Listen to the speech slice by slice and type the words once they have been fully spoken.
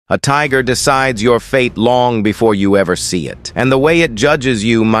A tiger decides your fate long before you ever see it, and the way it judges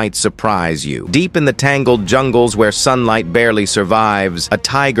you might surprise you. Deep in the tangled jungles where sunlight barely survives, a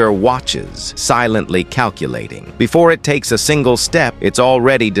tiger watches, silently calculating. Before it takes a single step, it's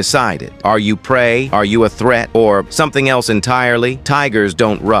already decided. Are you prey? Are you a threat? Or something else entirely? Tigers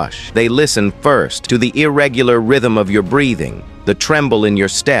don't rush. They listen first to the irregular rhythm of your breathing, the tremble in your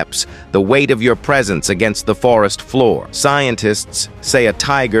steps, the weight of your presence against the forest floor. Scientists say a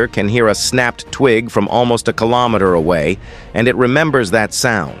tiger can hear a snapped twig from almost a kilometer away, and it remembers that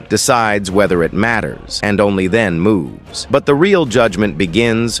sound, decides whether it matters, and only then moves. But the real judgment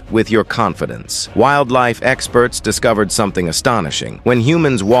begins with your confidence. Wildlife experts discovered something astonishing. When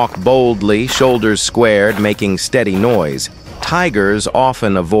humans walk boldly, shoulders squared, making steady noise, tigers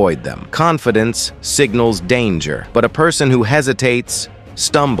often avoid them. Confidence signals danger, but a person who hesitates,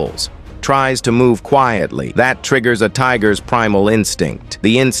 stumbles, tries to move quietly. That triggers a tiger's primal instinct,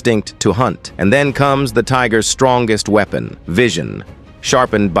 the instinct to hunt. And then comes the tiger's strongest weapon, vision,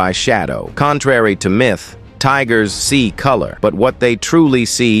 sharpened by shadow. Contrary to myth, tigers see color, but what they truly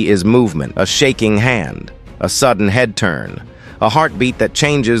see is movement, a shaking hand, a sudden head turn, a heartbeat that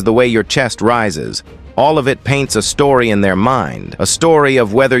changes the way your chest rises. All of it paints a story in their mind, a story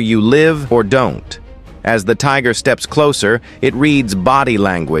of whether you live or don't. As the tiger steps closer, it reads body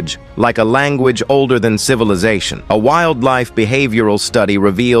language, like a language older than civilization. A wildlife behavioral study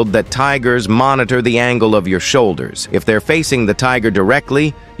revealed that tigers monitor the angle of your shoulders. If they're facing the tiger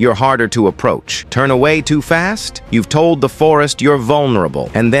directly, you're harder to approach. Turn away too fast? You've told the forest you're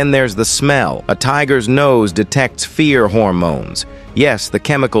vulnerable. And then there's the smell. A tiger's nose detects fear hormones. Yes, the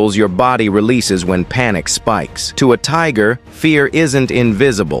chemicals your body releases when panic spikes. To a tiger, fear isn't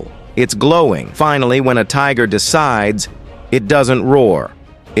invisible. It's glowing. Finally, when a tiger decides, it doesn't roar.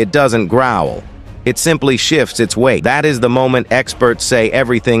 It doesn't growl. It simply shifts its weight. That is the moment experts say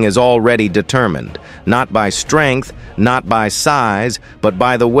everything is already determined. Not by strength, not by size, but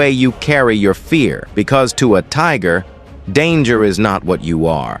by the way you carry your fear. Because to a tiger, danger is not what you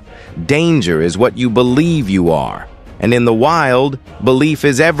are. Danger is what you believe you are. And in the wild, belief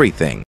is everything.